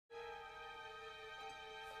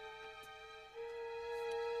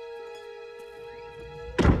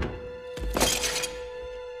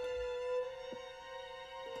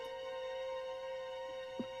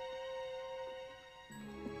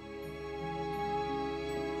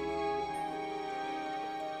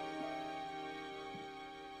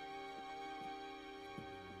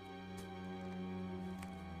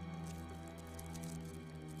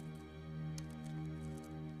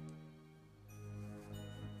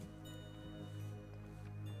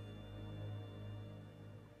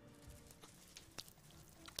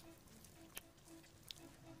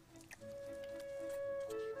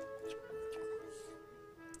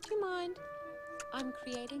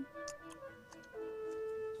creating?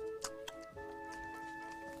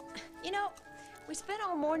 You know, we spent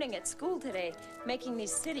all morning at school today making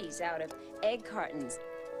these cities out of egg cartons.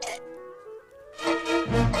 I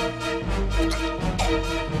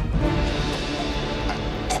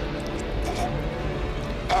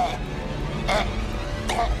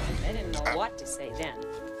didn't know what to say then.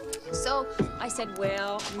 So I said,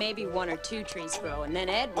 well, maybe 1 or 2 trees grow, and then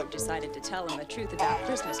Edward decided to tell him the truth about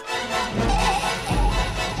Christmas.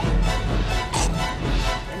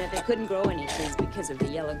 And that they couldn't grow any trees because of the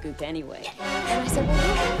yellow goop anyway. And I said, well,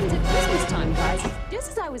 what happens at Christmas time, guys?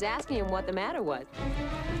 Just as I was asking him what the matter was.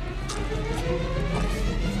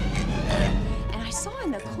 And I saw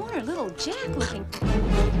in the corner little Jack looking...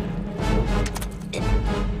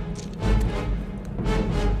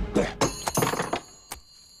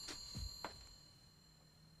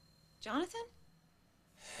 Jonathan?